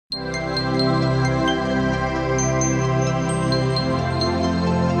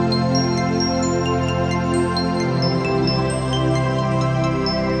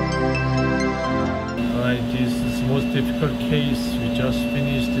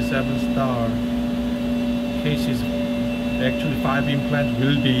7-star cases. Actually 5 implant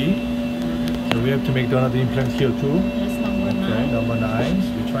will be. So we have to make another implant here too. Yes, number 9. Number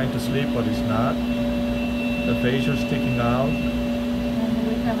 9. We're trying to sleep, but it's not. The facial sticking out. And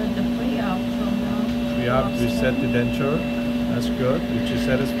we have the pre-op from the Pre-op, we set the denture. That's good, which is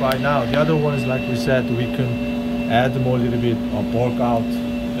satisfied. Now the other one is, like we said, we can add more little bit or bulk out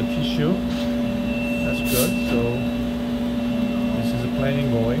the tissue. That's good. So this is the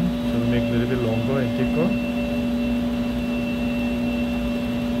planning going. So we make a little bit longer and thicker.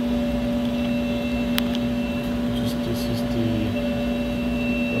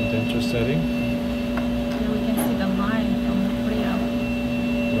 Setting. Here we can see the line from the pre-op.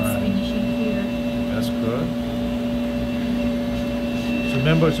 It's finishing here. That's good. So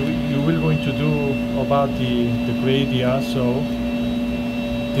remember, so you will going to do about the gradient, so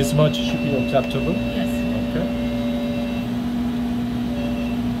this much should be acceptable. Yes. Okay.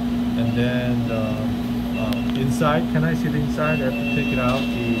 And then the inside, can I see the inside? I have to take it out,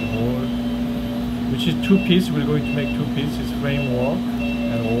 the whole, which is 2 pieces. We're going to make 2 pieces, framework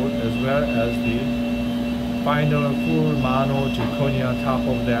and all, as well as the final full mono zirconia on top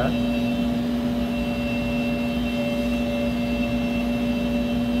of that.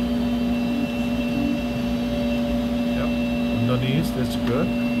 Yep, underneath, that's good.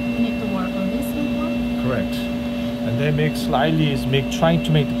 We need to work on this one. Correct. And then make slightly, is trying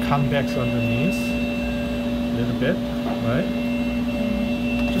to make the convex underneath a little bit, right?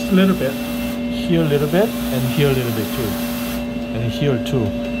 Just a little bit. Here a little bit, and here a little bit too. And here too.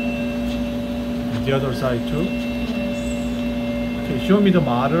 And the other side too. Yes. Okay, show me the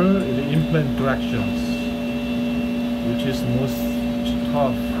model, the implant directions, which is most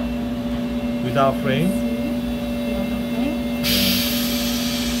tough without frame.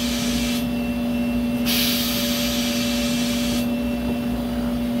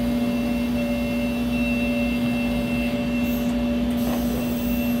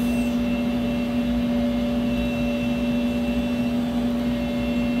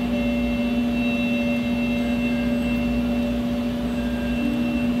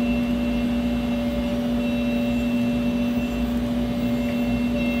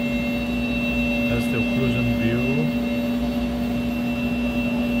 The occlusion view.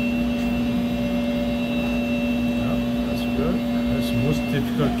 Yeah, that's good. That's the most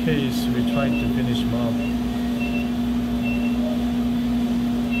difficult case. We're trying to finish them up.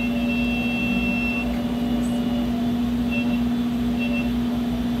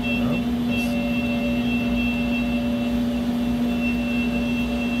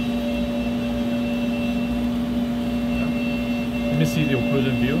 Let me see the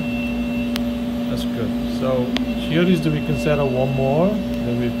occlusion view. That's good. So here is we can set up one more,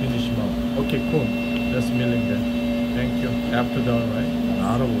 then we finish them up. Okay, cool. That's milling then. Thank you. After done, right?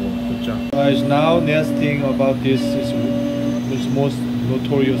 Out of work. Good job. Guys, now next thing about this is this most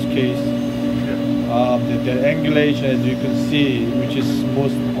notorious case. The angulation, as you can see, which is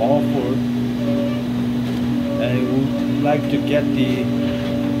most awful. And we would like to get the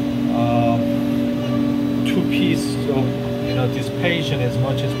 2 pieces of this patient as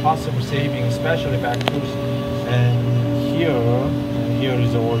much as possible, saving especially back tooth. And here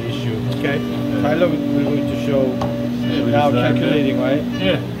is the whole issue. Okay, Tyler, we're going to show now calculating, right?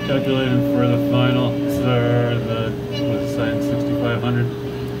 Yeah, calculating for the final. So the Syton 6500.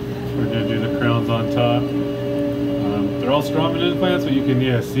 We're going to do the crowns on top. They're all Straumann implants, but you can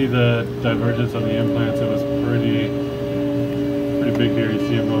see the divergence on the implants. It was pretty big here. You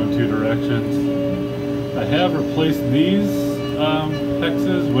see them going 2 directions. I have replaced these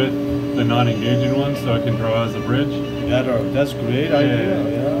hexes with the non-engaging ones, so I can draw as a bridge. That's great idea.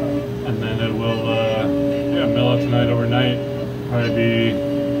 Yeah. And then it will mill out tonight overnight. Probably be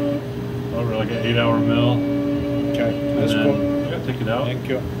over like an 8-hour mill. Okay, that's cool. Yeah, take it out. Thank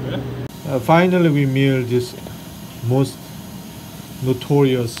you. Yeah. Finally, we milled this most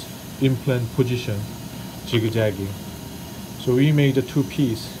notorious implant position, zigzagging. So we made the 2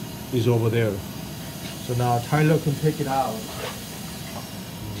 piece is over there. So now Tyler can take it out.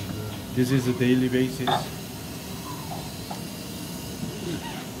 This is a daily basis.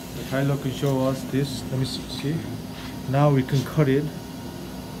 Tyler can show us this. Let me see. Now we can cut it.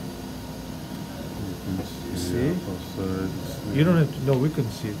 See? You don't have to. No, we can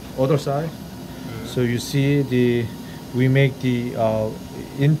see it. Other side. So you see we make the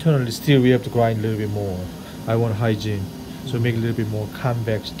internally still we have to grind a little bit more. I want hygiene, so make a little bit more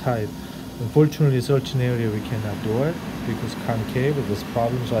convex type. Unfortunately, such an area we cannot do it because concave with this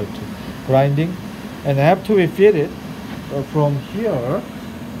problem, so I have to grinding, and after we fit it from here,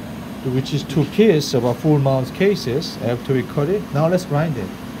 which is 2 pieces about full mount cases. After we cut it, now let's grind it.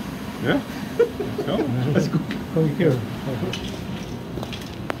 Yeah. Let's go. Let's go. Come here.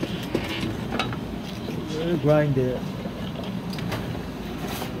 We'll grind it.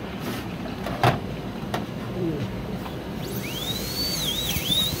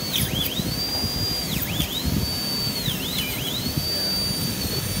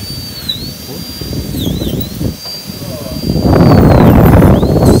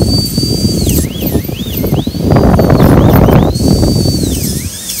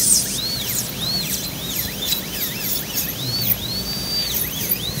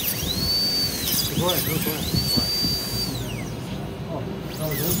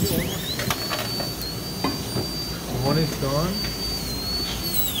 One is done.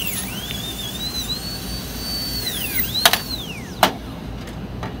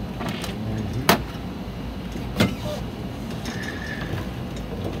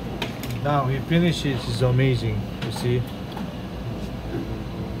 Now we finish it. It's amazing. You see,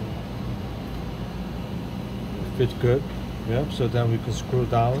 fit good. Yep. So then we can screw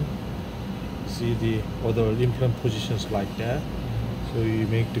down. See the other implant positions like that. So you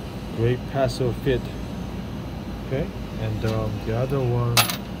make the great passive fit. Okay, and the other one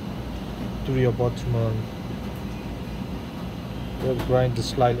through your bottom, we'll grind the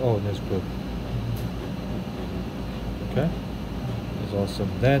slide. Oh, that's good. Okay, that's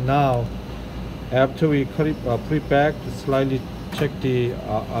awesome. Then now, after we cut it, put it back, slightly check the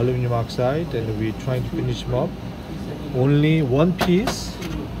aluminum oxide, and we're trying to finish them up. Only one piece,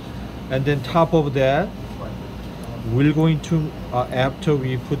 and then top of that, we're going to after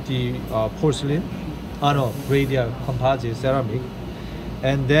we put the porcelain. No, radial composite ceramic,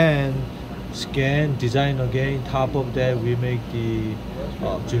 and then scan design again. Top of that we make the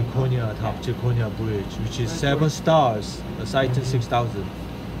zirconia bridge, which is 7 stars, the Syton 6000.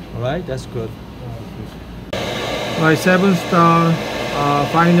 All right, that's good. All right, 7 star.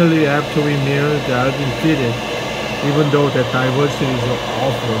 Finally, after we mirror, that has been fitted, even though the diversity is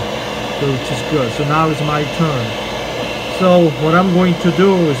awful, so which is good. So now it's my turn. So what I'm going to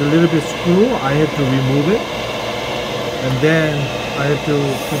do is a little bit screw. I have to remove it, and then I have to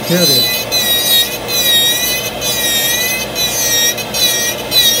prepare it.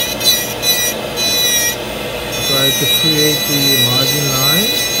 So I have to create the margin line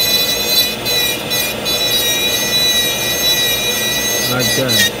like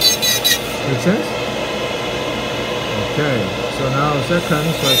that. Make sense? Okay. So now second,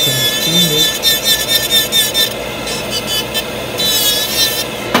 so I can clean it.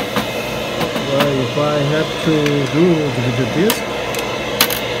 If I have to do with the disc,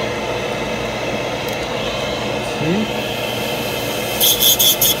 see?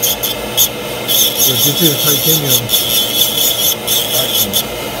 So this is titanium.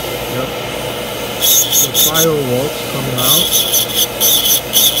 Yep. So fireworks coming out.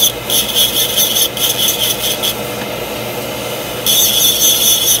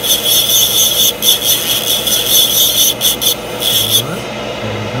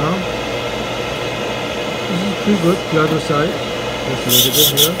 Pretty good, the other side, just a little bit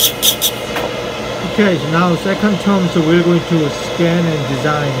here. Okay, so now second term, so we're going to scan and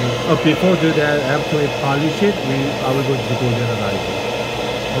design it. Before do that, after we polish it, I will go to go analyze it.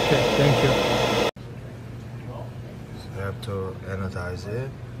 Okay, thank you. So I have to anodize it.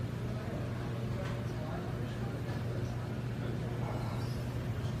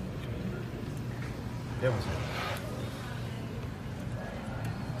 Yeah,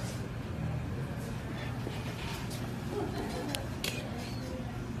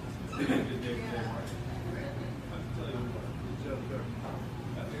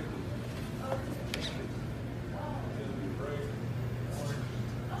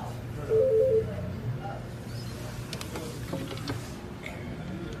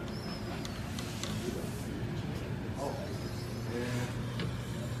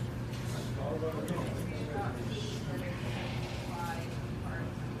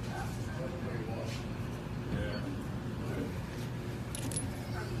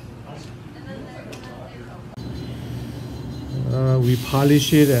 we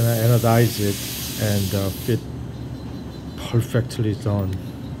polish it and anodize it, and fit perfectly done,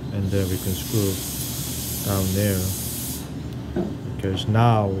 and then we can screw down there. Because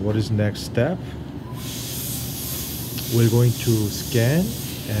now what is next step? We're going to scan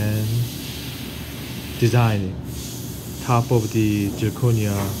and design it. Top of the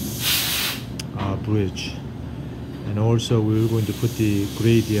zirconia bridge, and also we're going to put the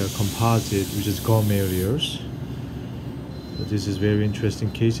gradient composite, which is gum areas. So this is very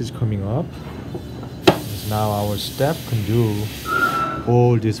interesting cases coming up. Because now our step can do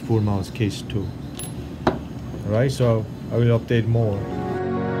all this full mouth case too. Alright, so I will update more.